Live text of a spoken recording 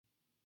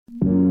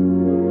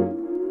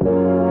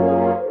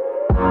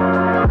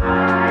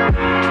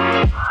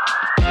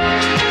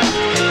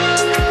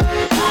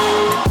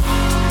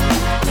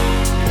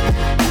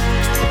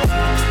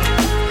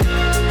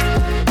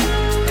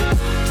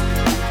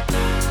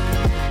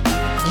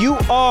You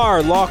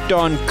are Locked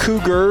On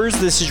Cougars.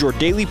 This is your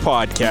daily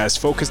podcast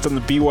focused on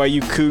the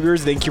BYU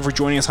Cougars. Thank you for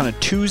joining us on a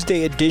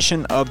Tuesday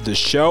edition of the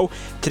show.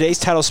 Today's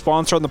title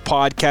sponsor on the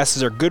podcast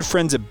is our good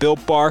friends at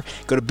Built Bar.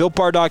 Go to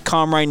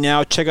BuiltBar.com right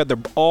now. Check out their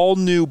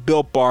all-new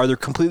Built Bar. They're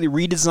completely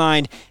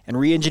redesigned and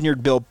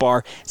re-engineered Built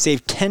Bar.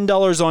 Save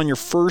 $10 on your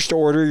first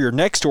order, your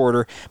next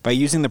order, by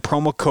using the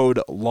promo code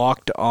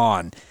Locked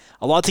On.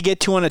 A lot to get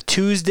to on a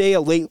Tuesday,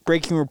 a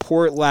late-breaking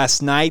report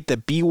last night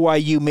that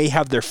BYU may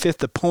have their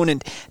fifth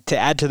opponent to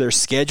add to their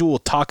schedule. We'll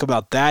talk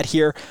about that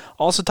here.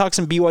 Also talk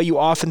some BYU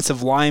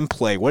offensive line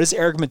play. What does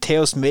Eric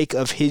Mateos make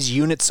of his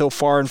unit so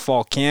far in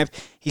fall camp?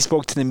 He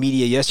spoke to the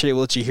media yesterday.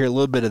 We'll let you hear a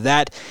little bit of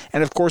that.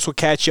 And, of course, we'll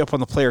catch you up on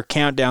the Player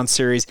Countdown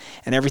series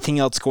and everything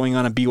else going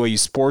on in BYU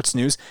sports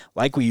news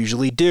like we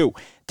usually do.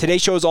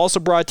 Today's show is also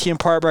brought to you in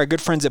part by our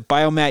good friends at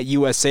Biomat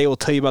USA. We'll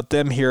tell you about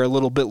them here a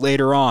little bit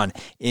later on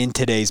in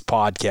today's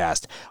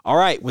podcast. All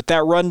right, with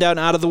that rundown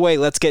out of the way,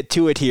 let's get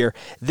to it here.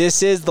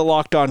 This is the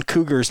Locked On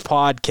Cougars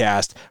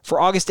podcast for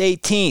August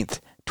 18th,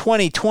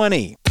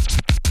 2020.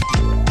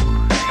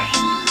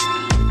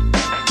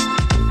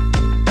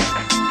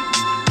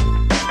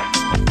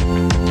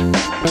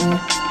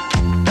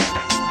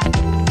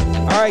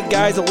 All right,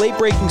 guys, a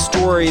late-breaking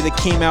story that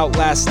came out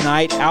last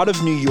night out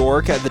of New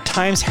York. The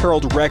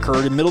Times-Herald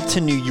Record in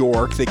Middleton, New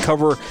York. They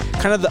cover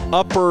kind of the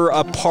upper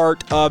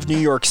part of New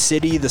York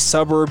City, the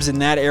suburbs in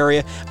that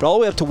area, but all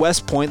the way up to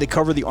West Point. They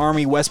cover the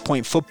Army West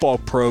Point football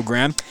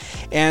program.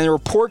 And a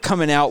report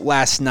coming out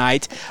last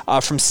night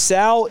from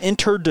Sal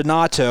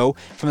Interdonato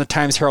from the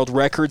Times-Herald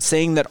Record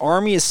saying that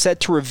Army is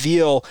set to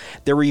reveal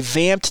their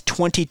revamped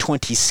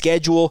 2020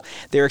 schedule.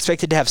 They're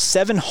expected to have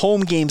 7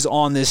 home games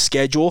on this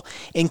schedule,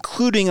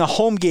 including a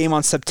home game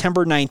on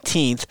September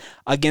 19th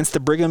against the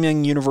Brigham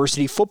Young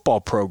University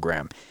football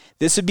program.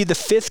 This would be the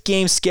 5th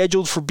game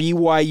scheduled for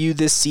BYU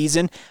this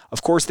season.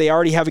 Of course, they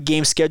already have a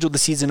game scheduled, the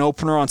season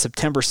opener on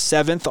September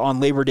 7th on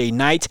Labor Day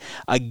night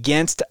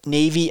against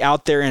Navy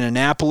out there in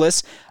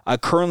Annapolis.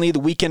 Currently, the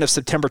weekend of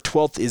September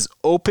 12th is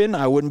open.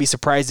 I wouldn't be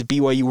surprised if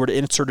BYU were to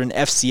insert an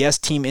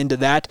FCS team into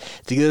that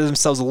to give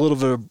themselves a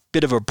little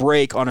bit of a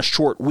break on a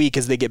short week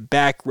as they get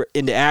back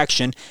into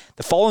action.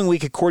 The following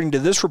week, according to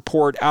this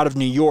report out of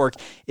New York,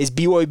 is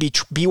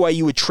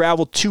BYU would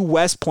travel to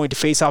West Point to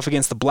face off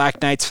against the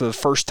Black Knights for the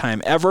first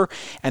time ever.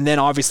 And then,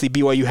 obviously,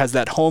 BYU has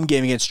that home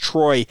game against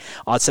Troy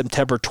on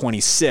September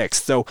 26th.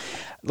 So,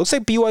 it looks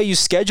like BYU's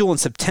schedule in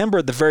September,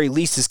 at the very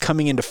least, is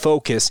coming into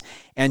focus.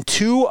 And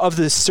 2 of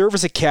the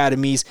service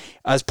academies,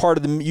 as part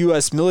of the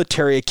U.S.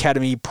 Military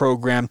Academy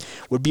program,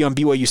 would be on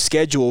BYU's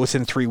schedule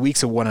within 3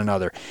 weeks of one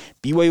another.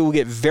 BYU will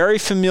get very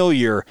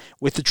familiar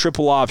with the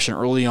triple option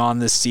early on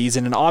this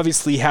season, and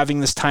obviously having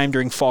this time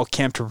during fall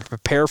camp to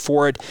prepare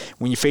for it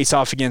when you face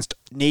off against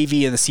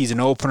Navy in the season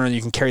opener, and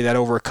you can carry that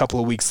over a couple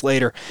of weeks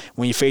later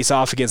when you face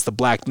off against the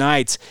Black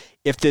Knights.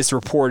 If this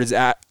report is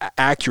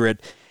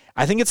accurate,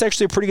 I think it's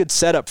actually a pretty good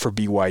setup for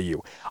BYU.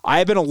 I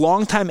have been a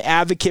longtime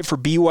advocate for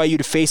BYU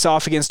to face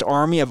off against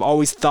Army. I've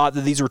always thought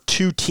that these were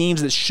 2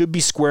 teams that should be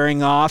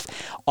squaring off.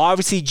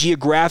 Obviously,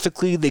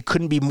 geographically, they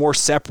couldn't be more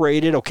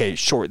separated. Okay,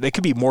 sure, they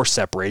could be more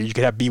separated. You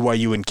could have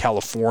BYU in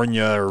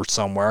California or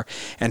somewhere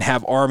and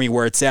have Army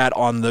where it's at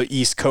on the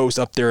East Coast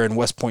up there in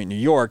West Point, New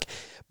York.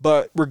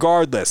 But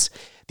regardless,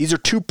 these are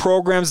 2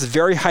 programs with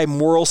very high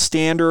moral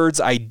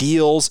standards,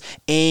 ideals,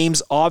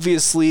 aims.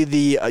 Obviously,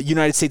 the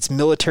United States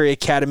Military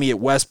Academy at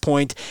West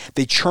Point,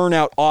 they churn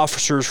out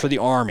officers for the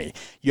Army.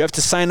 You have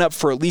to sign up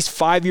for at least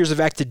 5 years of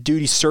active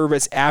duty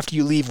service after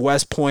you leave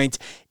West Point.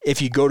 If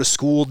you go to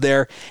school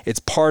there, it's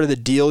part of the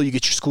deal. You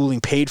get your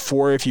schooling paid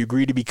for if you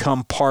agree to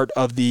become part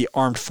of the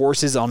armed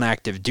forces on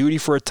active duty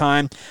for a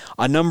time.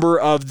 A number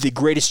of the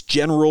greatest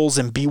generals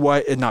in the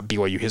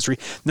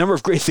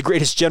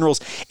greatest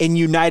generals in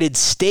United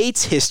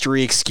States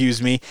history,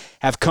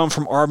 have come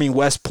from Army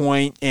West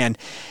Point. And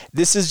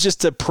this is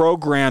just a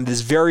program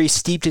that's very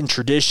steeped in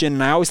tradition.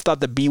 And I always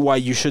thought that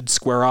BYU should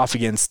square off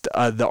against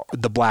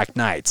the Black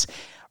Knights.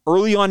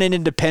 Early on in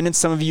independence,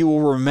 some of you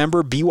will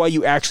remember,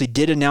 BYU actually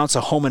did announce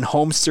a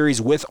home-and-home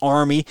series with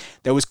Army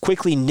that was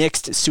quickly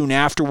nixed soon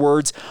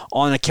afterwards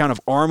on account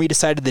of Army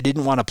decided they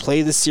didn't want to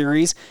play the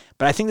series.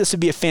 But I think this would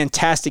be a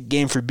fantastic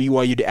game for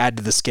BYU to add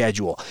to the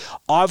schedule.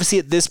 Obviously,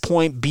 at this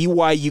point,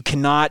 BYU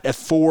cannot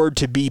afford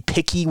to be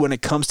picky when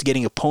it comes to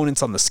getting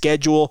opponents on the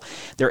schedule.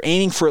 They're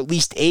aiming for at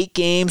least 8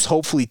 games,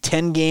 hopefully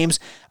 10 games,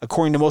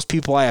 according to most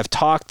people I have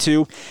talked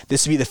to.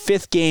 This would be the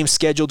 5th game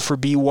scheduled for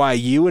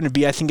BYU, and it'd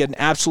be, I think, an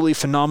absolutely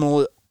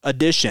phenomenal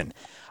addition.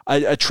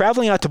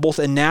 Traveling out to both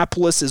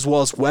Annapolis as well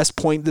as West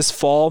Point this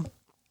fall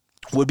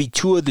would be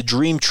 2 of the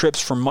dream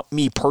trips for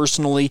me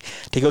personally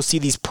to go see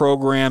these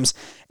programs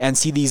and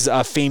see these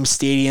famed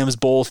stadiums,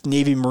 both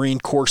Navy Marine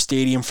Corps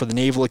Stadium for the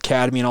Naval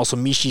Academy and also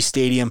Mishi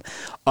Stadium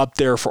up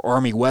there for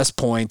Army West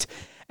Point.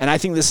 And I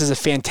think this is a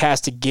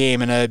fantastic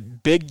game and a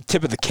big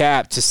tip of the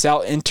cap to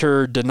Sal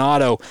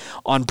Interdonato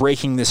on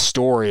breaking this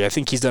story. I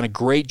think he's done a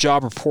great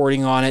job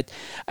reporting on it.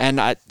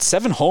 And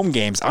 7 home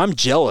games. I'm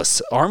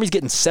jealous. Army's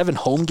getting 7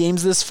 home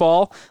games this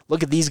fall.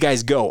 Look at these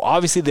guys go.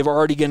 Obviously, they're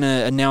already going to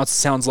announce,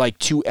 sounds like,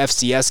 2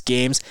 FCS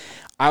games.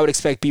 I would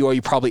expect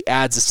BYU probably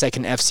adds a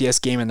second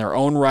FCS game in their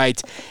own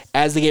right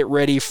as they get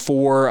ready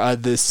for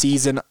the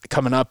season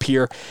coming up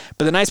here.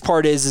 But the nice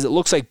part is it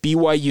looks like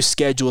BYU's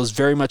schedule is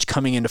very much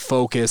coming into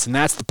focus, and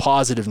that's the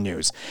positive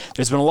news.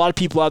 There's been a lot of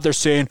people out there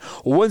saying,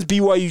 well, when's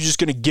BYU just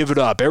going to give it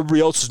up?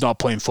 Everybody else is not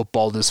playing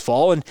football this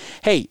fall. And,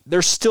 hey,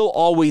 there's still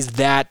always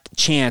that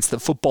chance that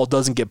football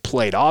doesn't get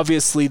played.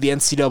 Obviously, the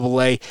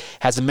NCAA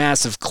has a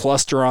massive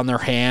cluster on their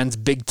hands.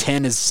 Big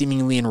Ten is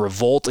seemingly in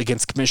revolt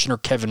against Commissioner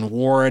Kevin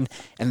Warren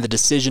and the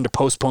decision to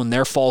postpone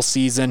their fall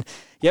season.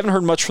 You haven't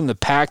heard much from the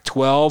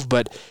Pac-12,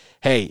 but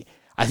hey,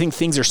 I think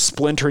things are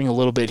splintering a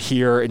little bit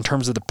here in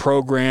terms of the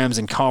programs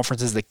and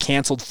conferences that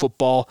canceled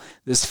football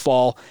this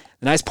fall.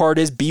 The nice part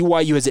is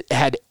BYU has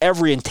had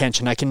every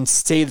intention. I can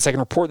say this, I can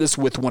report this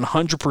with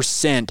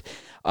 100%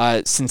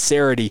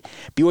 sincerity.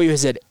 BYU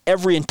has had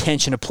every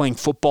intention of playing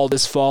football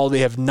this fall.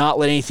 They have not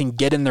let anything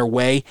get in their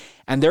way,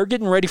 and they're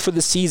getting ready for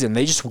the season.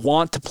 They just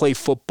want to play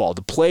football.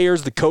 The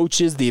players, the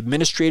coaches, the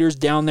administrators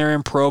down there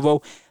in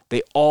Provo,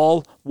 they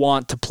all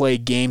want to play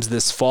games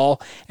this fall,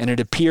 and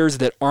it appears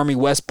that Army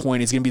West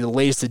Point is going to be the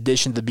latest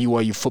addition to the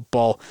BYU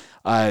football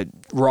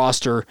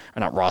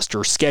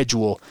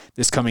schedule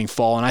this coming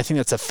fall, and I think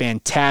that's a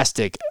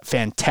fantastic,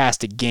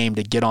 fantastic game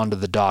to get onto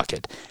the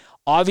docket.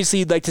 Obviously,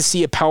 you'd like to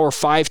see a Power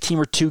 5 team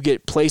or two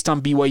get placed on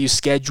BYU's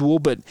schedule,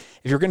 but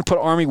if you're going to put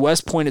Army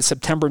West Point at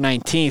September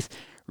 19th,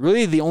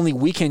 really the only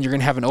weekend you're going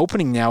to have an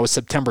opening now is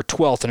September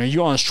 12th. And are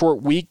you on a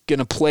short week going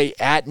to play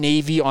at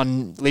Navy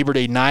on Labor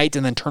Day night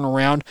and then turn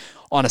around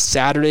on a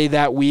Saturday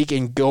that week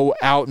and go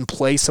out and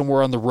play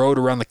somewhere on the road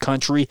around the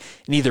country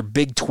in either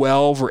Big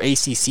 12 or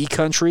ACC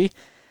country?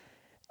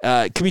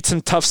 It could be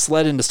some tough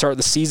sledding to start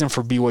the season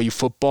for BYU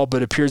football,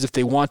 but it appears if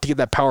they want to get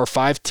that Power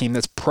 5 team,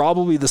 that's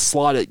probably the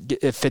slot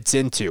it fits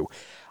into.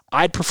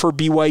 I'd prefer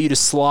BYU to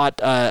slot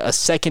a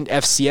second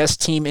FCS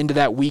team into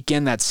that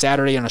weekend, that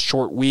Saturday on a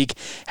short week,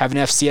 have an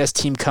FCS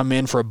team come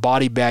in for a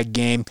body bag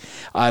game,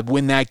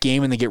 win that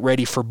game, and then get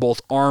ready for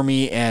both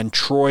Army and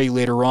Troy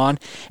later on,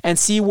 and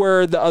see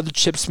where the other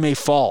chips may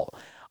fall.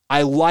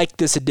 I like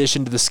this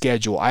addition to the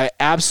schedule. I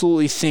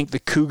absolutely think the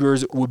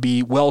Cougars would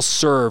be well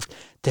served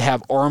to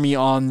have Army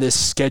on this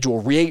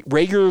schedule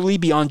regularly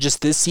beyond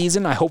just this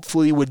season. I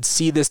hopefully would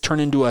see this turn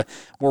into a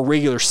more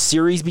regular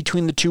series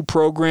between the two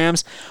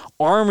programs.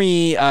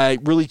 Army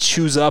really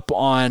chews up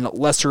on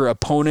lesser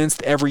opponents.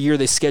 Every year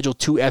they schedule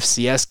 2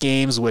 FCS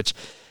games, which,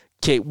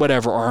 okay,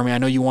 whatever, Army. I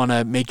know you want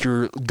to make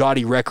your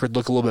gaudy record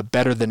look a little bit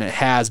better than it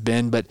has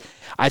been, but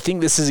I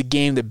think this is a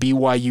game that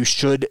BYU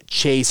should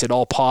chase at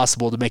all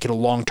possible to make it a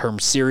long-term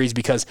series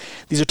because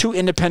these are 2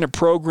 independent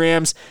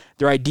programs.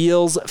 Their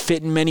ideals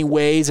fit in many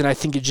ways, and I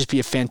think it'd just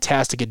be a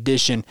fantastic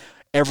addition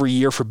every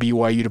year for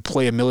BYU to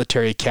play a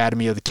military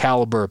academy of the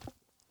caliber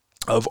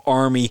of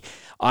Army.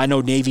 I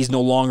know Navy's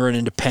no longer an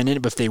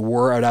independent, but if they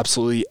were, I'd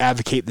absolutely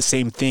advocate the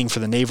same thing for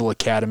the Naval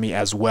Academy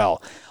as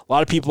well. A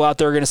lot of people out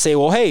there are going to say,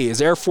 well, hey, is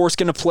Air Force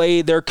going to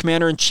play their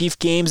Commander-in-Chief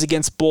games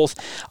against both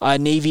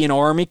Navy and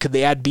Army? Could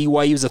they add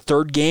BYU as a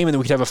third game, and then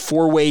we could have a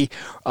 4-way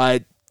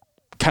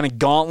kind of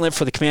gauntlet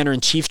for the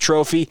Commander-in-Chief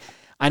trophy?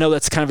 I know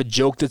that's kind of a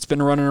joke that's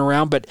been running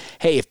around, but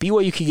hey, if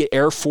BYU could get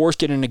Air Force,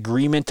 get an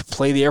agreement to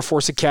play the Air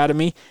Force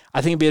Academy,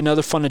 I think it'd be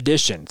another fun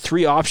addition.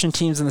 3 option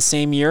teams in the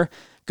same year.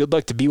 Good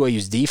luck to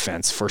BYU's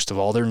defense, first of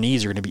all. Their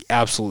knees are going to be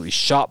absolutely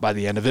shot by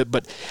the end of it.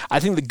 But I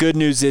think the good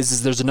news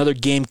is there's another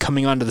game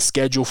coming onto the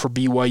schedule for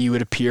BYU,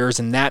 it appears,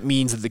 and that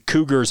means that the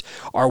Cougars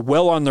are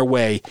well on their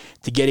way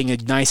to getting a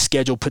nice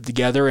schedule put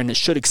together, and it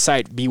should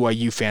excite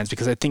BYU fans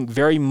because I think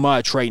very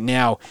much right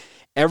now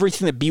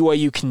everything that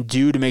BYU can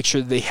do to make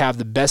sure that they have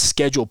the best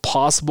schedule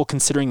possible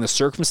considering the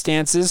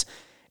circumstances,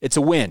 it's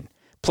a win.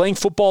 Playing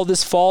football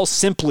this fall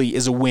simply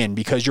is a win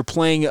because you're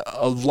playing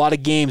a lot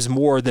of games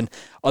more than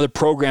other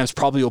programs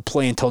probably will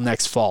play until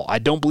next fall. I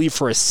don't believe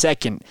for a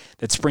second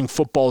that spring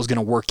football is going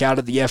to work out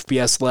at the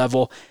FBS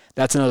level.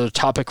 That's another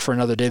topic for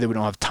another day that we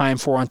don't have time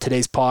for on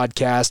today's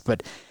podcast,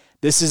 but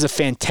this is a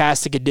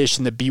fantastic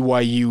addition that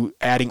BYU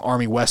adding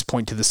Army West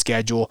Point to the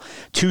schedule.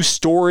 2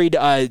 storied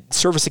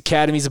service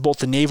academies of both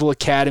the Naval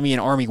Academy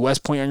and Army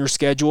West Point on your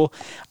schedule.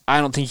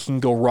 I don't think you can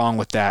go wrong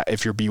with that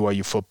if you're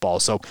BYU football.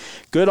 So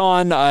good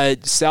on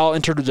Sal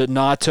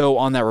Interdonato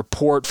on that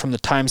report from the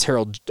Times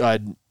Herald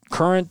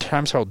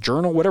Times Herald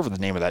Journal, whatever the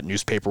name of that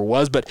newspaper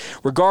was. But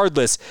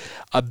regardless,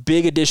 a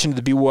big addition to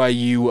the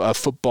BYU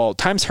football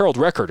Times Herald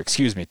Record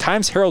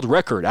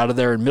out of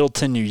there in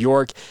Middleton, New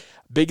York.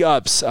 big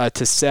ups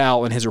to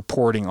Sal and his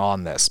reporting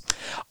on this.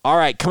 All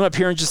right, coming up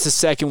here in just a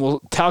second, we'll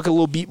talk a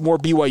little bit more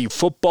BYU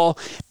football.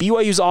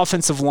 BYU's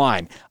offensive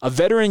line, a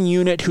veteran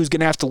unit who's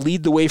going to have to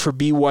lead the way for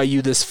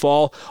BYU this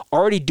fall,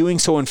 already doing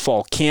so in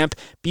fall camp.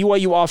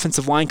 BYU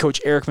offensive line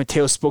coach Eric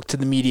Mateos spoke to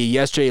the media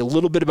yesterday a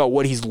little bit about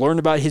what he's learned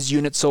about his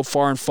unit so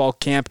far in fall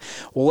camp.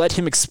 We'll let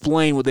him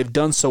explain what they've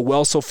done so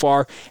well so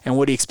far and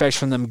what he expects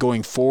from them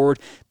going forward.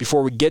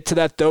 Before we get to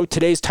that, though,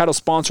 today's title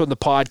sponsor of the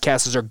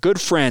podcast is our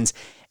good friends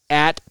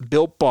at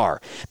Built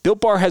Bar.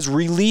 Built Bar has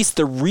released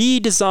the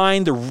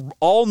redesigned, the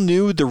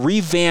all-new, the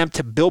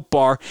revamped Built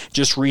Bar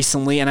just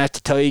recently, and I have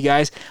to tell you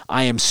guys,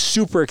 I am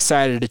super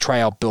excited to try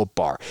out Built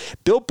Bar.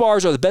 Built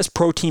Bars are the best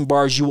protein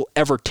bars you will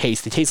ever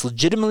taste. They taste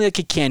legitimately like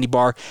a candy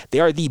bar. They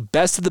are the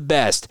best of the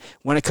best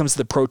when it comes to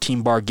the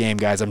protein bar game,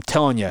 guys. I'm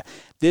telling you.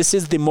 This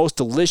is the most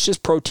delicious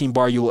protein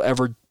bar you will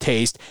ever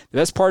taste. The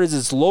best part is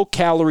it's low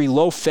calorie,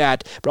 low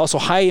fat, but also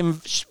high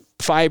in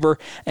fiber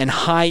and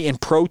high in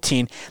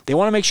protein. They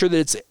want to make sure that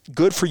it's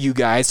good for you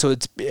guys, so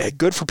it's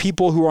good for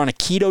people who are on a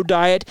keto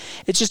diet.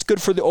 It's just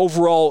good for the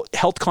overall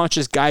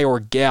health-conscious guy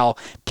or gal,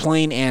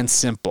 plain and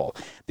simple.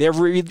 They have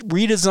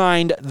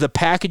redesigned the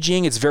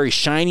packaging. It's very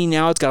shiny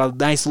now. It's got a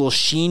nice little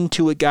sheen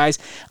to it, guys.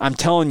 I'm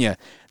telling you,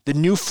 the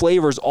new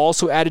flavors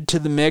also added to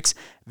the mix.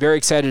 Very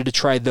excited to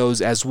try those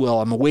as well.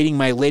 I'm awaiting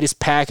my latest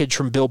package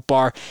from Built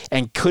Bar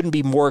and couldn't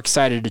be more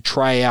excited to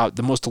try out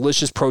the most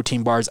delicious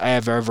protein bars I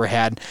have ever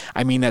had.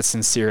 I mean that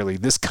sincerely.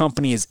 This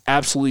company is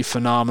absolutely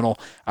phenomenal.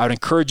 I would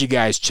encourage you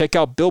guys, check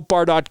out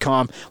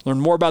BuiltBar.com, learn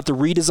more about the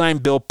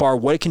redesigned Built Bar,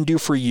 what it can do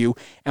for you,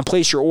 and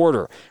place your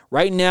order.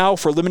 Right now,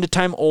 for a limited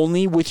time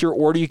only, with your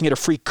order, you can get a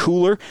free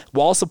cooler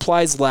while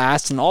supplies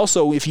last. And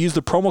also, if you use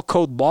the promo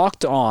code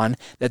LOCKEDON,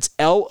 that's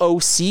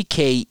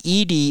LOCKEDON,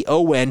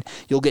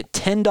 you'll get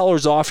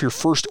 $10 off your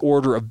first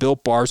order of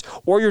Built Bars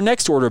or your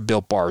next order of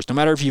Built Bars. No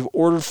matter if you've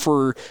ordered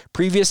for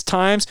previous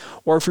times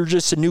or if you're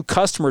just a new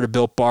customer to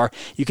Built Bar,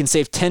 you can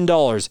save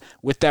 $10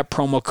 with that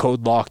promo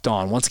code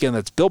LOCKEDON. Once again,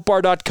 that's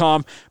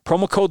BuiltBar.com,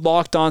 promo code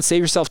LOCKEDON,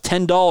 save yourself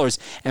 $10,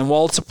 and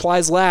while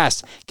supplies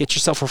last, get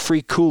yourself a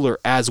free cooler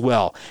as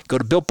well. Go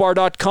to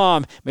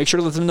BuiltBar.com, make sure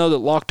to let them know that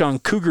Locked On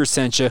Cougar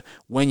sent you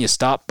when you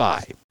stop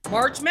by.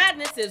 March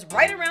Madness is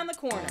right around the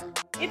corner.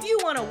 If you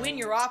want to win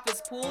your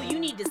office pool, you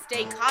need to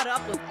stay caught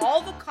up with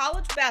all the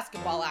college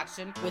basketball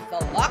action with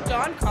the Locked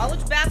On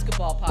College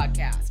Basketball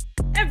Podcast.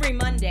 Every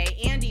Monday,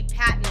 Andy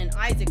Patton and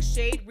Isaac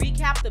Shade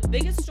recap the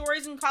biggest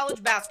stories in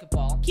college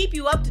basketball, keep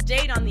you up to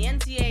date on the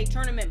NCAA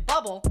tournament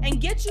bubble, and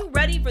get you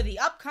ready for the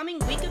upcoming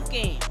week of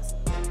games.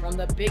 From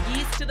the Big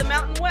East to the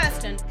Mountain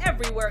West and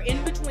everywhere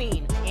in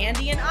between,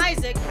 Andy and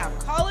Isaac have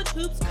college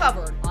hoops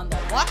covered on the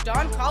Locked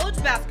On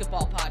College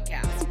Basketball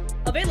Podcast.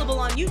 Available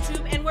on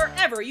YouTube and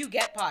wherever you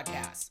get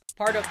podcasts.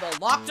 Part of the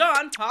Locked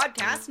On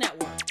Podcast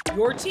Network.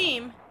 Your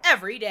team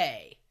every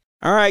day.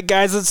 All right,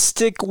 guys, let's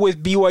stick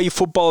with BYU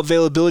football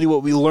availability,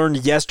 what we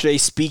learned yesterday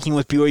speaking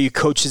with BYU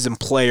coaches and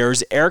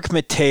players. Eric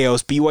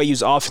Mateos,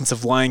 BYU's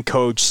offensive line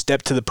coach,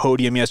 stepped to the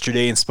podium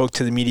yesterday and spoke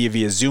to the media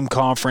via Zoom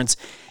conference.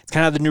 It's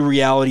kind of the new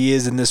reality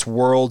is in this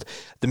world.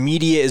 The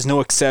media is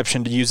no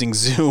exception to using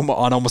Zoom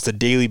on almost a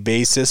daily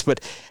basis, but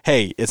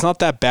hey, it's not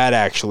that bad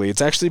actually.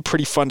 It's actually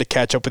pretty fun to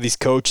catch up with these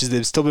coaches.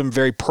 They've still been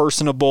very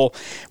personable.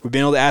 We've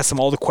been able to ask them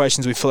all the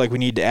questions we feel like we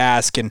need to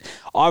ask, and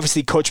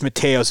obviously Coach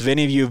Mateos, if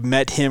any of you have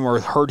met him or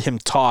heard him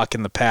talk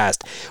in the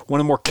past, one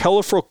of the more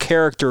colorful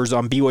characters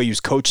on BYU's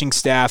coaching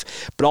staff,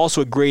 but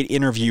also a great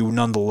interview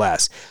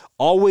nonetheless.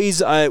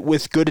 Always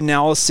with good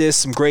analysis,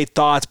 some great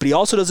thoughts, but he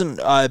also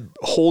doesn't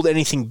hold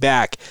anything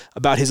back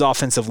about his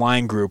offensive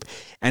line group.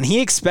 And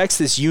he expects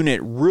this unit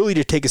really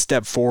to take a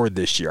step forward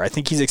this year. I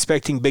think he's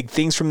expecting big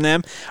things from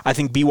them. I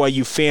think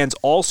BYU fans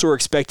also are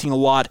expecting a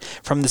lot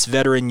from this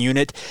veteran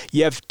unit.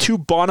 You have two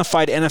bona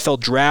fide NFL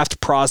draft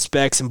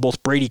prospects in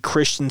both Brady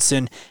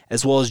Christensen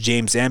as well as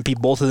James Empey.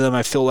 Both of them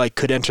I feel like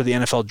could enter the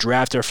NFL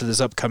draft after this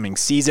upcoming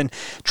season.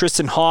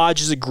 Tristan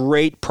Hodge is a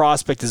great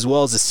prospect as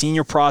well as a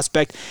senior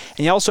prospect. And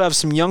you also have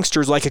some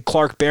youngsters like a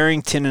Clark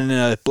Barrington and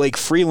a Blake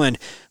Freeland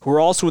who are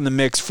also in the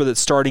mix for the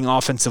starting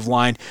offensive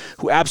line,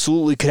 who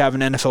absolutely could have an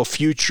NFL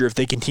future if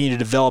they continue to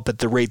develop at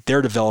the rate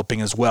they're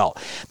developing as well.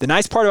 The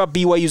nice part about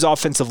BYU's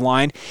offensive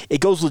line, it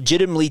goes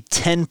legitimately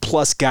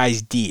 10-plus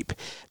guys deep.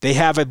 They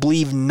have, I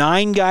believe,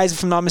 9 guys,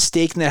 if I'm not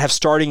mistaken, that have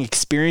starting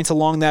experience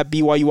along that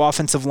BYU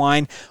offensive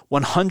line.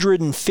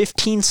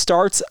 115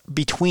 starts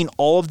between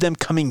all of them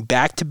coming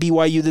back to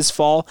BYU this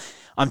fall.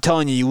 I'm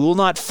telling you, you will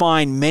not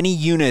find many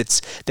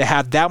units that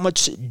have that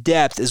much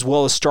depth as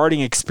well as starting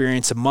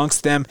experience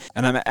amongst them,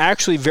 and I'm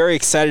actually very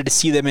excited to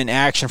see them in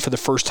action for the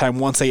first time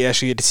once I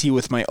actually get to see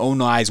with my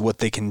own eyes what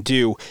they can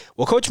do.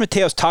 Well, Coach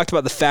Mateos talked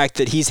about the fact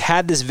that he's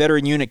had this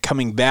veteran unit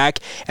coming back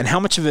and how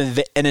much of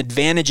an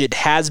advantage it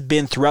has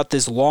been throughout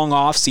this long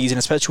offseason,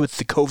 especially with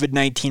the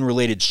COVID-19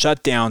 related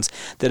shutdowns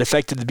that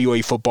affected the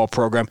BYU football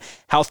program,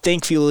 how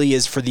thankful he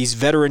is for these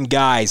veteran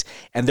guys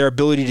and their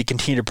ability to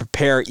continue to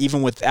prepare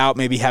even without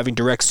maybe having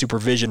direct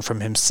supervision from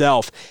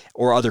himself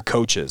or other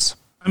coaches.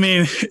 I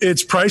mean,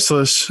 it's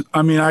priceless.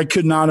 I mean, I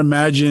could not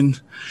imagine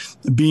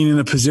being in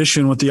a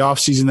position with the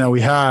offseason that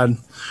we had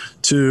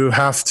to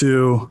have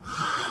to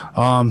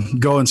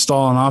go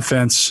install an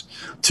offense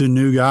to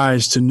new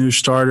guys, to new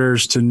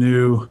starters, to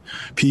new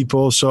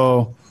people.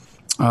 So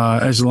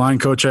as a line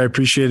coach, I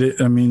appreciate it.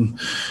 I mean,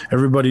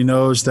 everybody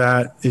knows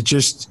that it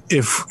just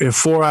if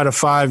 4 out of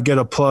 5 get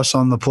a plus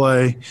on the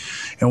play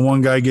and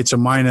one guy gets a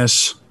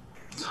minus,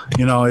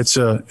 it's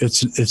a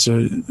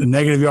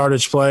negative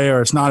yardage play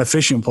or it's not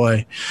efficient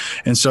play.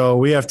 And so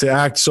we have to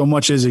act so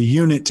much as a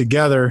unit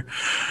together.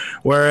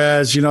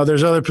 Whereas,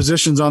 there's other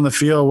positions on the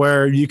field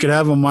where you could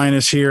have a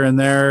minus here and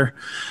there,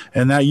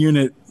 and that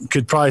unit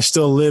could probably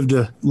still live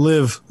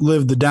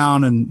the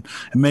down and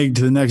make it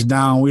to the next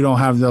down. We don't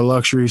have that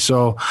luxury.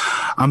 So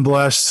I'm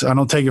blessed. I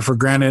don't take it for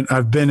granted.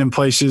 I've been in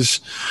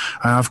places.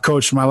 I've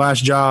coached my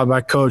last job.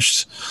 I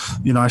coached,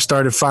 I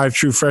started 5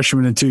 true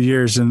freshmen in 2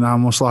 years and I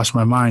almost lost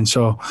my mind.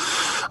 So,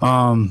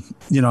 I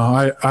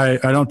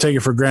don't take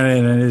it for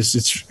granted, and it's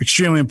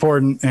extremely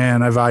important,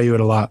 and I value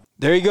it a lot.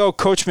 There you go,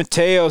 Coach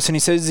Mateos, and he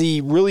says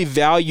he really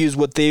values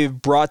what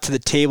they've brought to the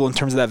table in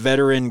terms of that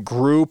veteran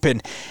group.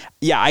 And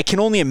yeah, I can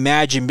only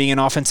imagine being an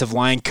offensive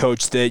line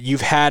coach that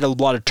you've had a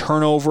lot of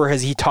turnover.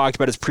 As he talked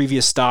about his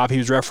previous stop, he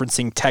was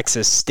referencing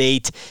Texas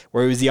State,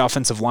 where he was the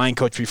offensive line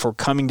coach before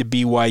coming to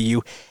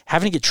BYU.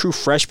 Having to get true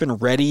freshmen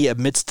ready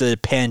amidst the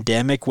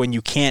pandemic when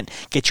you can't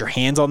get your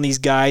hands on these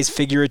guys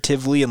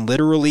figuratively and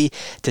literally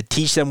to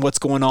teach them what's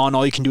going on.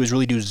 All you can do is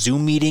really do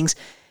Zoom meetings.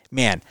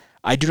 Man,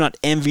 I do not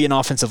envy an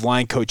offensive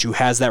line coach who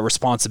has that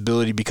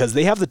responsibility, because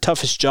they have the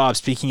toughest job,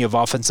 speaking of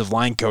offensive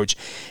line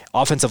coaches,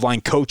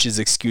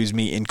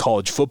 in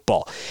college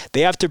football.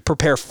 They have to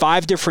prepare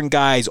 5 different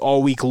guys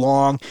all week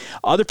long.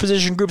 Other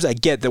position groups, I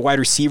get the wide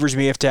receivers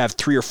may have to have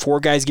 3 or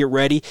 4 guys get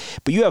ready,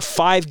 but you have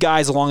 5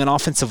 guys along an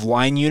offensive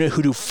line unit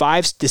who do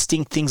 5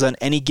 distinct things on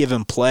any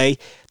given play.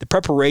 The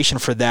preparation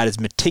for that is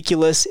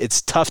meticulous.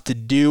 It's tough to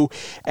do.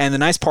 And the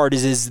nice part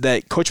is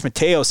that Coach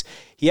Mateos,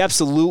 he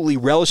absolutely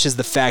relishes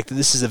the fact that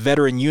this is a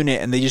veteran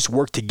unit and they just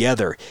work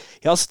together.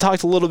 He also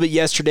talked a little bit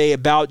yesterday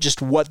about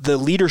just what the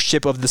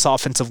leadership of this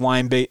offensive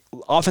line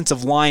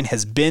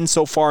has been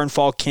so far in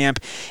fall camp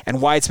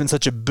and why it's been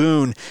such a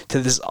boon to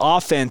this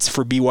offense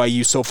for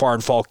BYU so far in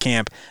fall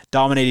camp,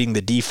 dominating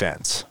the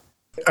defense.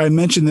 I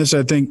mentioned this,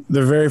 I think,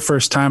 the very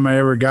first time I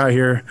ever got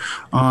here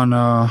on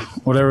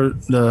whatever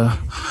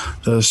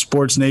the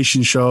Sports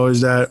Nation show, is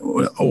that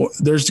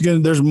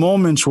there's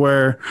moments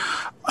where,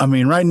 I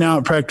mean, right now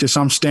at practice,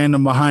 I'm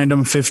standing behind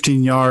them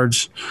 15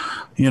 yards,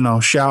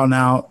 shouting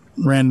out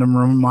random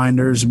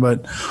reminders.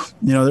 But,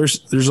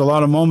 there's a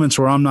lot of moments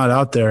where I'm not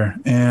out there.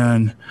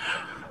 And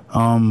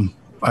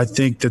I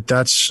think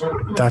that's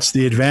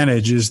the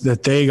advantage, is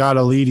that they got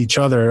to lead each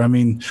other. I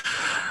mean,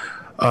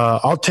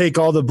 I'll take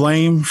all the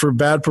blame for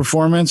bad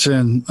performance,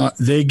 and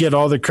they get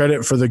all the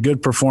credit for the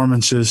good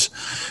performances.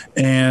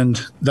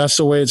 And that's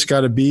the way it's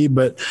got to be,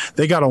 but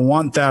they got to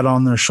want that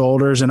on their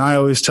shoulders. And I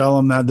always tell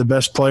them that the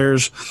best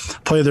players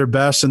play their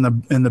best in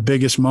the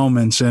biggest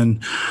moments.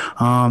 And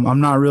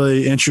I'm not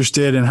really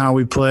interested in how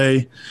we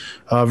play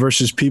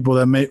versus people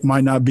that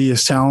might not be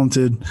as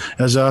talented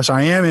as us.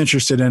 I am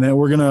interested in it.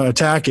 We're going to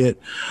attack it,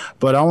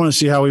 but I want to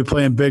see how we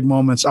play in big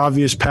moments,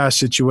 obvious pass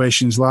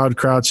situations, loud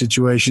crowd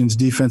situations,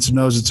 defensive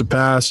knows it's a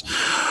pass.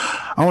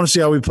 I want to see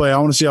how we play. I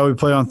want to see how we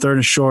play on 3rd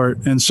and short.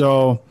 And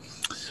so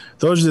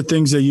those are the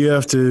things that you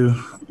have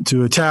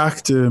to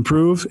attack, to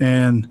improve.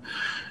 And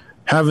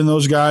having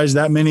those guys,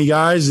 that many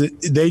guys,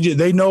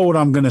 they know what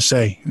I'm going to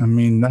say. I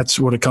mean, that's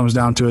what it comes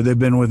down to. They've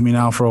been with me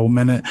now for a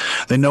minute.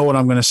 They know what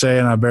I'm going to say,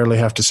 and I barely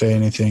have to say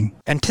anything.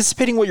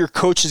 Anticipating what your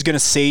coach is going to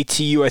say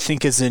to you, I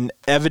think, is an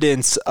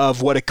evidence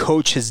of what a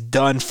coach has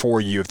done for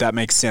you, if that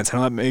makes sense. I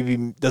know that maybe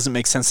doesn't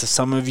make sense to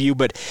some of you,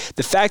 but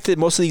the fact that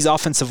most of these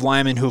offensive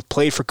linemen who have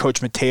played for Coach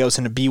Mateos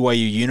in a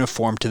BYU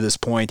uniform to this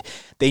point,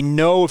 they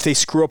know if they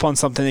screw up on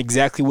something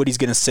exactly what he's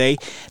going to say.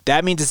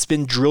 That means it's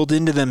been drilled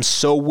into them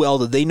so well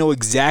that they know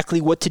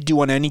exactly what to do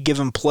on any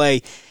given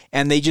play,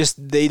 and they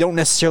don't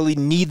necessarily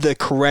need the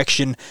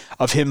correction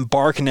of him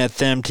barking at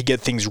them to get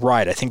things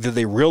right. I think that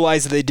they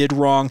realize that they did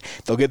wrong.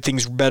 They'll get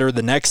things better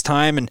the next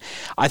time, and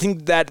I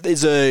think that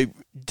is a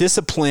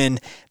discipline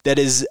that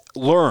is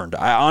learned.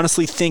 I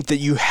honestly think that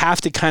you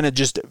have to kind of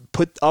just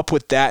put up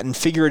with that and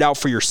figure it out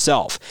for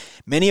yourself.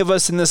 Many of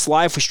us in this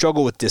life, we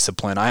struggle with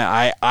discipline.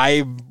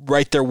 I'm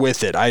right there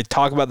with it. I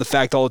talk about the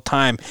fact all the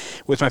time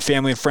with my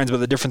family and friends about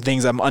the different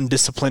things I'm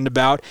undisciplined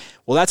about.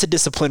 Well, that's a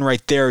discipline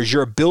right there, is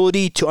your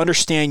ability to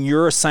understand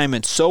your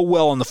assignment so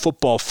well on the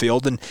football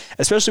field, and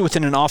especially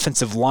within an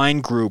offensive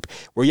line group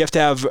where you have to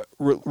have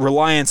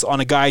reliance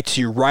on a guy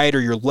to your right or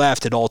your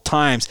left at all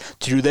times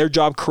to do their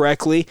job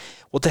correctly.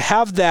 Well, to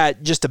have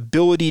that just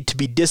ability to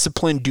be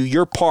disciplined, do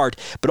your part,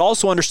 but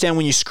also understand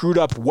when you screwed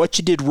up what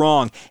you did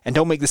wrong and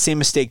don't make the same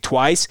mistake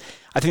twice,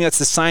 I think that's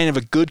the sign of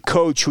a good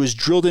coach who has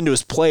drilled into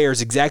his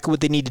players exactly what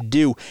they need to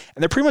do,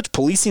 and they're pretty much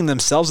policing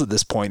themselves at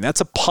this point.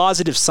 That's a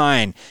positive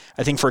sign,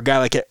 I think, for a guy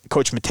like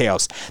Coach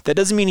Mateos. That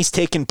doesn't mean he's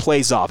taking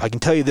plays off. I can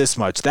tell you this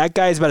much. That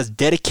guy is about as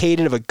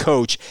dedicated of a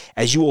coach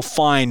as you will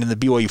find in the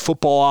BYU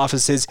football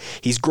offices.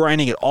 He's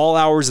grinding at all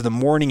hours of the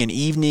morning and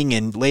evening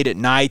and late at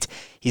night.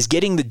 He's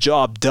getting the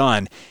job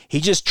done. He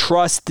just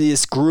trusts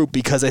this group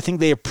because I think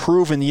they have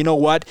proven, you know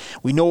what?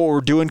 We know what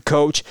we're doing,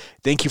 Coach.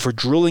 Thank you for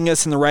drilling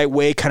us in the right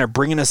way, kind of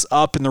bringing us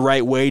up in the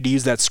right way, to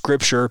use that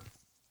scripture,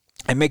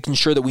 and making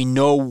sure that we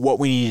know what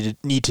we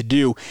need to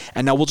do,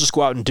 and now we'll just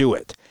go out and do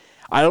it.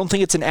 I don't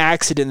think it's an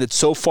accident that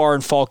so far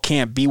in fall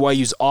camp,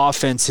 BYU's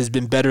offense has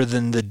been better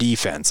than the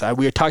defense.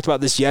 We had talked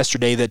about this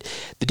yesterday, that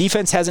the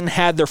defense hasn't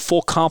had their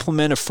full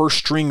complement of first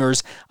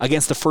stringers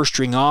against the first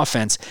string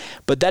offense,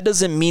 but that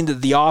doesn't mean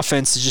that the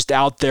offense is just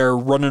out there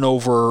running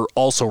over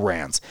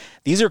also-rans.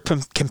 These are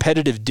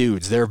competitive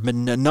dudes. There have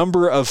been a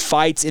number of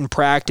fights in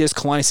practice.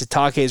 Kalani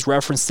Sitake has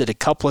referenced it a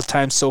couple of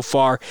times so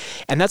far,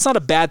 and that's not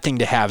a bad thing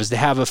to have, is to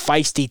have a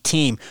feisty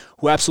team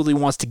who absolutely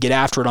wants to get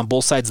after it on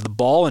both sides of the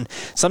ball, and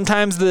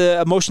sometimes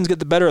the emotions get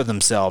the better of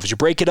themselves. You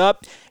break it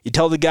up, you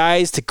tell the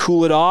guys to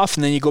cool it off,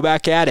 and then you go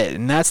back at it,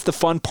 and that's the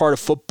fun part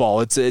of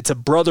football. It's a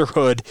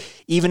brotherhood,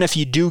 even if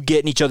you do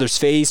get in each other's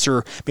face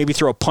or maybe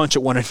throw a punch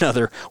at one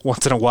another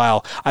once in a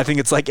while. I think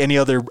it's like any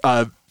other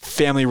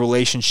family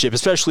relationship,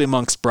 especially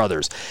amongst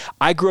brothers.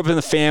 I grew up in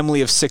a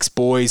family of 6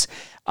 boys.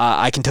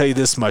 I can tell you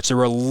this much. There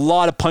were a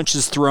lot of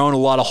punches thrown, a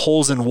lot of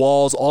holes in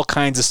walls, all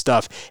kinds of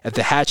stuff at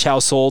the Hatch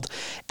household.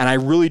 And I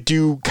really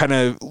do kind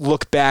of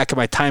look back at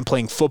my time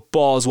playing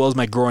football as well as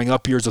my growing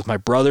up years with my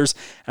brothers,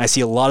 and I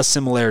see a lot of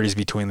similarities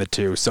between the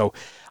two. So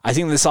I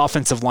think this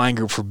offensive line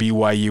group for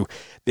BYU,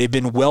 they've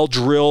been well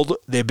drilled,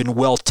 they've been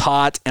well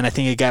taught, and I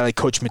think a guy like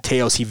Coach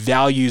Mateos, he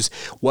values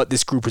what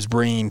this group is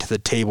bringing to the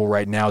table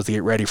right now as they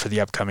get ready for the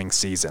upcoming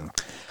season.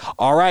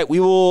 All right, we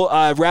will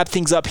wrap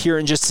things up here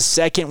in just a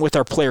second with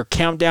our player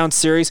countdown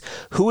series.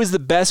 Who is the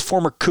best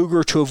former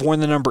Cougar to have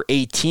worn the number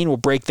 18? We'll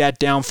break that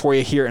down for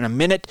you here in a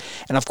minute,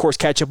 and of course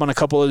catch up on a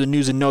couple of the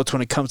news and notes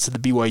when it comes to the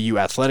BYU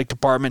athletic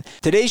department.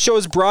 Today's show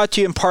is brought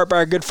to you in part by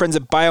our good friends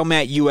at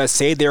Biomat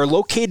USA. They are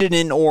located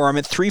in Orem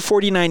at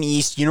 349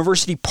 East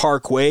University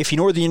Parkway. If you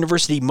know where the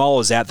University Mall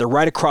is at, they're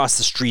right across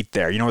the street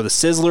there. You know where the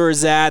Sizzler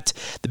is at,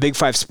 the Big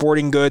 5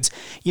 Sporting Goods.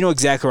 You know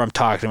exactly what I'm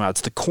talking about.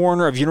 It's the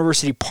corner of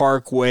University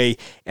Parkway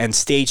and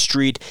State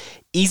Street.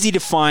 Easy to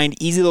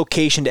find, easy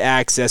location to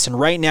access. And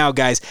right now,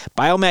 guys,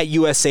 Biomat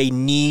USA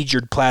needs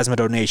your plasma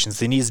donations.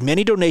 They need as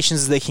many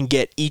donations as they can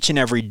get each and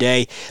every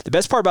day. The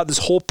best part about this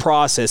whole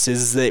process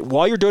is that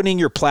while you're donating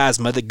your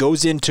plasma that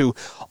goes into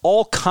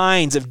all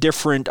kinds of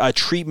different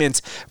treatments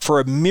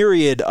for a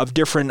myriad of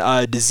different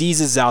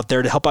diseases out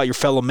there to help out your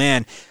fellow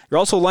man, you're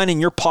also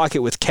lining your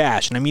pocket with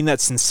cash, and I mean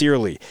that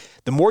sincerely.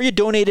 The more you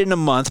donate in a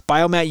month,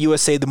 Biomat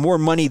USA, the more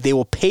money they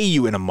will pay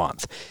you in a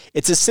month.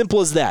 It's as simple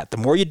as that. The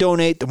more you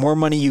donate, the more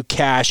money you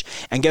cash.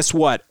 And guess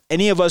what?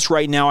 Any of us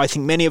right now, I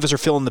think many of us are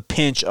feeling the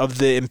pinch of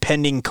the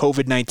impending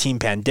COVID-19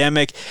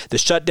 pandemic, the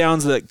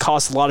shutdowns that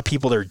cost a lot of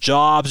people their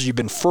jobs, you've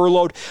been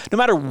furloughed. No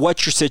matter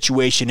what your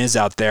situation is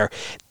out there,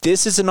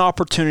 this is an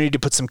opportunity to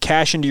put some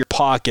cash into your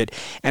pocket,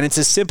 and it's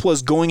as simple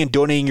as going and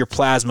donating your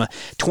plasma.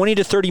 20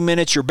 to 30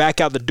 minutes, you're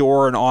back out the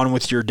door and on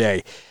with your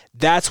day.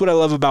 That's what I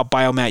love about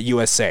Biomat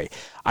USA.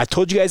 I've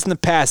told you guys in the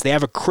past, they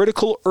have a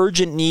critical,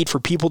 urgent need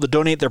for people to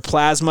donate their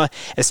plasma,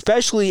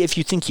 especially if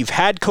you think you've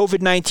had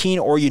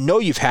COVID-19 or you know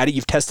you've had it,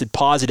 you've tested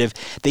positive.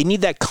 They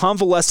need that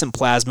convalescent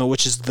plasma,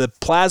 which is the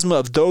plasma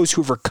of those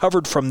who've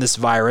recovered from this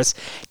virus,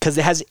 because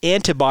it has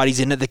antibodies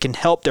in it that can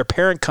help their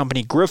parent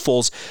company,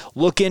 Grifols,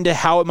 look into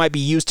how it might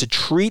be used to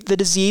treat the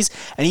disease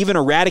and even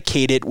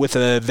eradicate it with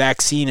a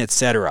vaccine,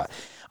 etc.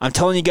 I'm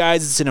telling you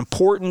guys, it's an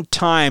important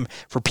time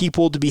for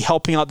people to be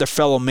helping out their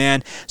fellow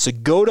man. So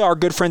go to our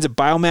good friends at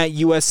Biomat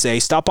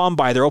USA. Stop on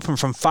by. They're open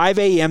from 5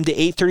 a.m. to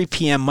 8:30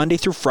 p.m. Monday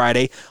through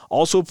Friday.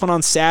 Also open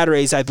on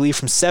Saturdays, I believe,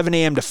 from 7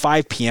 a.m. to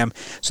 5 p.m.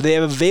 So they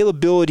have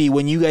availability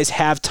when you guys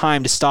have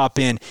time to stop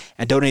in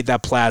and donate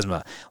that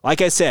plasma.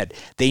 Like I said,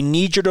 they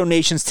need your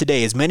donations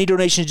today, as many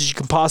donations as you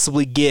can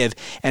possibly give.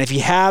 And if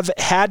you have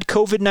had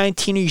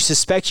COVID-19 or you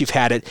suspect you've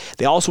had it,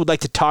 they also would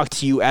like to talk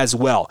to you as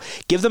well.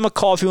 Give them a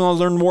call if you want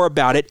to learn more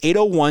about it.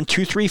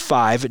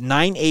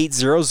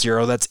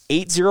 801-235-9800. That's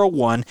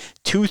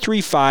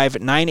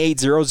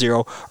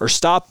 801-235-9800. Or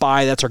stop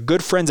by. That's our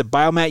good friends at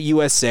Biomat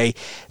USA,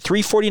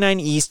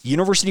 349 East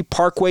University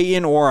Parkway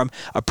in Orem,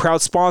 a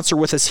proud sponsor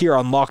with us here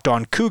on Locked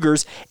On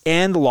Cougars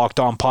and the Locked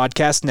On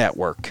Podcast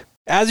Network.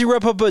 As we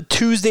wrap up a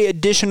Tuesday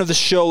edition of the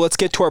show, let's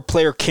get to our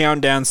player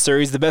countdown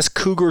series. The best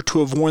Cougar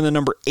to have worn the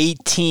number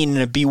 18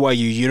 in a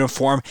BYU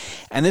uniform.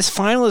 And this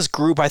finalist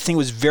group, I think,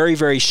 was very,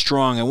 very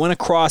strong. It went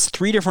across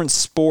 3 different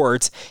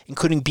sports,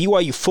 including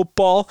BYU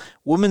football,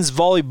 women's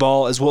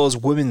volleyball, as well as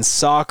women's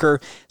soccer.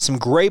 Some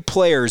great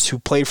players who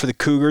played for the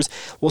Cougars.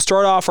 We'll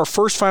start off our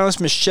first finalist,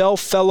 Michelle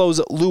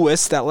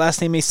Fellows-Lewis. That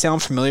last name may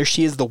sound familiar.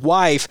 She is the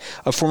wife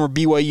of former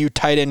BYU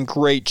tight end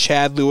great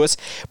Chad Lewis.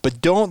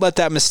 But don't let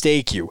that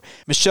mistake you.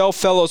 Michelle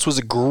Fellows was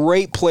a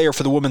great player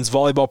for the women's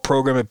volleyball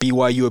program at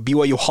BYU, a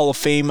BYU Hall of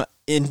Fame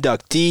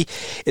inductee.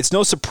 It's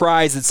no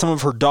surprise that some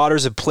of her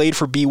daughters have played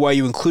for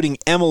BYU, including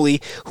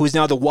Emily, who is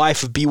now the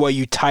wife of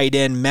BYU tight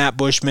end Matt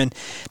Bushman.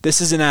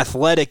 This is an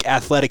athletic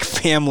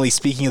family,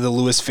 speaking of the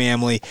Lewis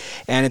family,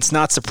 and it's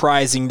not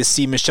surprising to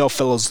see Michelle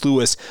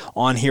Fellows-Lewis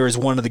on here as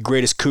one of the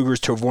greatest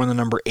Cougars to have worn the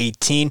number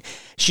 18.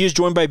 She is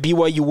joined by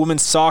BYU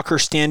women's soccer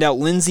standout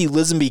Lindsay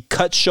Lisenby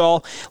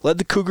Cutshaw, led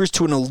the Cougars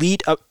to an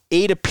Elite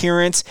 8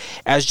 appearance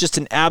as just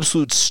an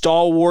absolute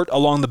stalwart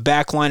along the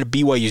back line of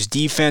BYU's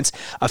defense.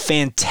 A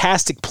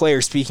fantastic player,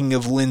 speaking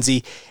of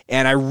Lindsay,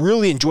 and I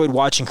really enjoyed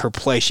watching her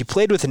play. She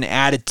played with an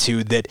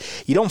attitude that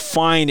you don't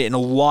find in a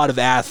lot of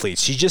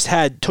athletes. She just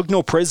took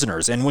no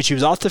prisoners, and when she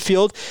was off the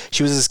field,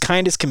 she was as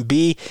kind as can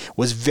be,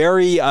 was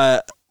very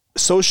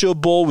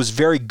sociable, was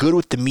very good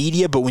with the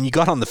media, but when you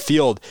got on the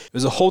field, it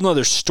was a whole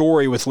nother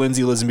story with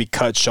Lindsay Lisenby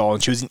Cutshaw,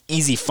 and she was an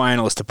easy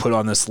finalist to put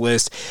on this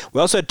list. We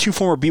also had 2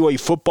 former BYU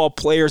football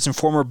players and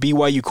former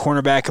BYU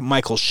cornerback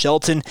Michael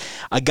Shelton,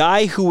 a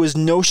guy who was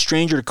no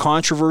stranger to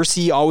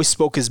controversy, always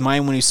spoke his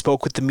mind when he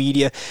spoke with the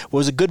media,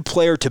 was a good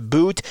player to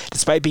boot,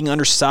 despite being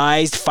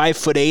undersized,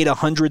 5'8",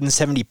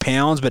 170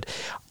 pounds, but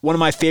one of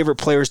my favorite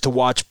players to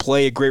watch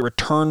play, a great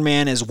return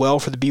man as well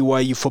for the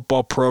BYU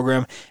football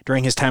program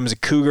during his time as a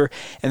Cougar.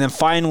 And then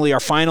finally, our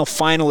final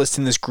finalist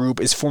in this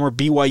group is former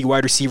BYU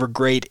wide receiver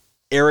great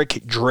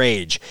Eric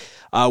Drage.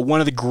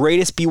 One of the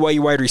greatest BYU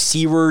wide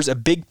receivers, a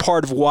big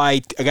part of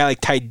why a guy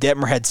like Ty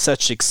Detmer had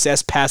such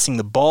success passing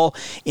the ball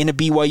in a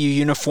BYU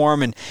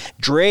uniform, and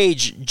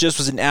Drage just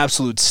was an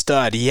absolute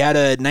stud. He had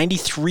a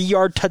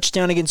 93-yard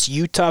touchdown against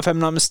Utah, if I'm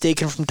not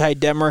mistaken, from Ty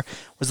Detmer.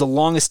 Was the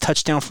longest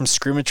touchdown from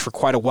scrimmage for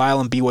quite a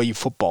while in BYU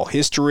football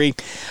history.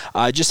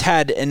 Just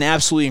had an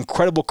absolutely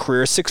incredible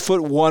career.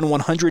 6'1",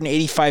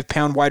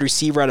 185-pound wide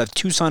receiver out of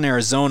Tucson,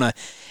 Arizona,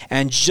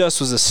 and just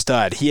was a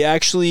stud. He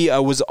actually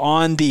was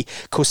on the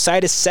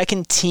Cositas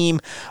second team,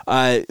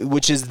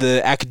 which is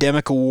the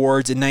academic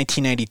awards in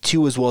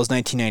 1992 as well as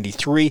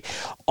 1993.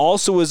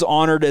 Also was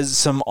honored as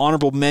some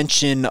honorable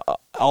mention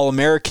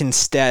All-American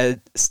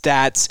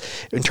stats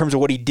in terms of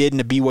what he did in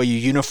a BYU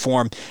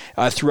uniform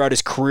throughout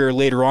his career,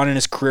 later on in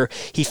his career.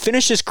 He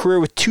finished his career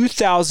with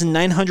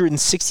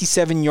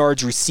 2,967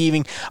 yards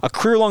receiving, a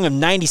career long of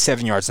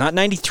 97 yards, not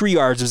 93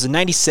 yards. It was a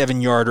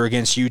 97-yarder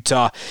against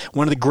Utah.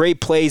 One of the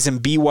great plays in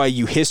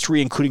BYU history,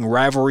 including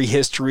rivalry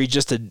history,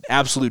 just an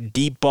absolute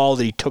deep ball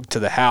that he took to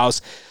the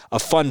house. A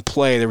fun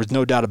play, there was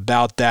no doubt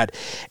about that,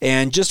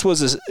 and just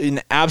was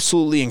an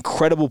absolutely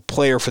incredible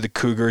player for the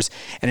Cougars,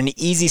 and an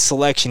easy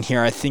selection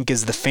here, I think,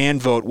 as the fan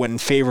vote went in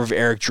favor of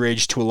Eric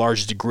Drage to a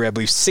large degree. I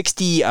believe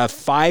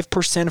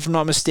 65%, if I'm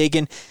not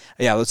mistaken.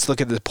 Yeah, let's look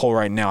at the poll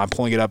right now. I'm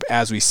pulling it up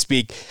as we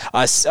speak.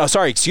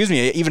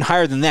 Even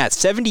higher than that.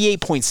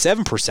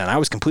 78.7%. I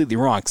was completely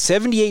wrong.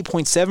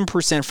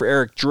 78.7% for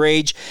Eric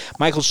Drage.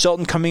 Michael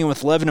Shelton coming in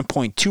with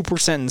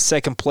 11.2% in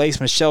second place.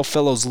 Michelle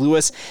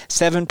Fellows-Lewis,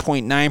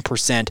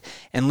 7.9%.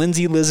 And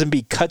Lindsay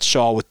Lisenby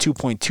Cutshaw with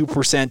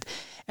 2.2%.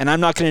 And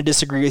I'm not going to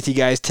disagree with you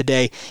guys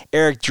today.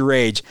 Eric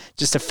Drage,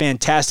 just a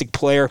fantastic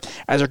player.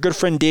 As our good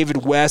friend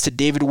David West at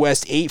David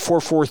West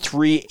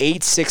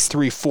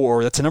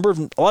 8443-8634. That's a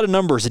lot of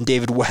numbers in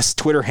David West's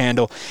Twitter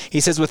handle. He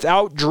says,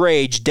 without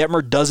Drage,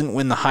 Detmer doesn't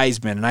win the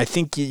Heisman. And I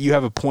think you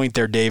have a point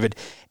there, David.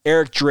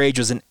 Eric Drage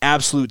was an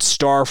absolute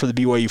star for the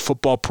BYU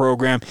football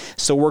program.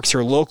 Still works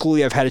here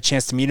locally. I've had a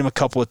chance to meet him a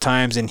couple of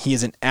times, and he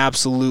is an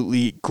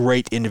absolutely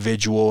great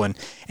individual, and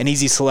an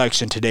easy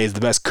selection today is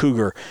the best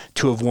Cougar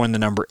to have worn the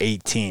number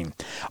 18.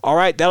 All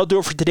right, that'll do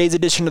it for today's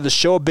edition of the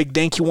show. A big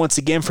thank you once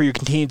again for your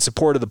continued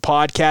support of the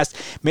podcast.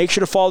 Make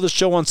sure to follow the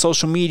show on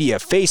social media,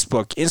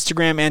 Facebook,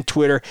 Instagram, and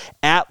Twitter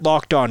at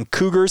Locked On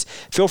Cougars.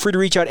 Feel free to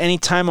reach out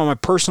anytime on my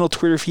personal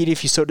Twitter feed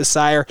if you so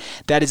desire.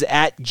 That is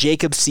at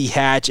Jacob C.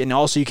 Hatch, and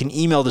also you can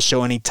email the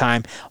show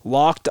anytime,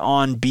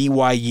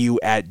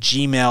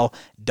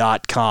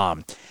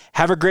 lockedonbyu@gmail.com.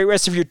 Have a great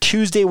rest of your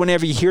Tuesday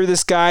whenever you hear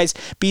this, guys.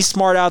 Be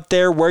smart out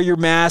there. Wear your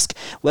mask.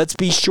 Let's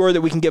be sure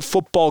that we can get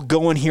football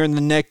going here in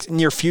the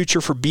near future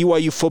for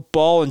BYU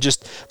football and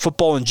just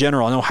football in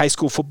general. I know high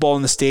school football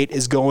in the state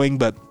is going,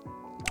 but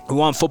we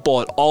want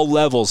football at all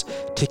levels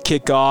to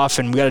kick off,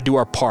 and we got to do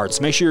our part.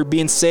 So make sure you're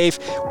being safe,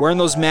 wearing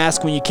those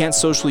masks when you can't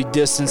socially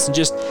distance, and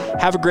just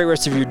have a great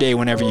rest of your day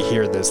whenever you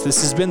hear this.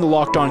 This has been the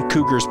Locked On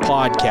Cougars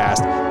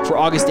podcast for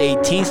August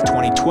 18th,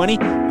 2020.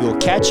 We will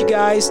catch you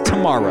guys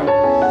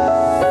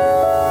tomorrow.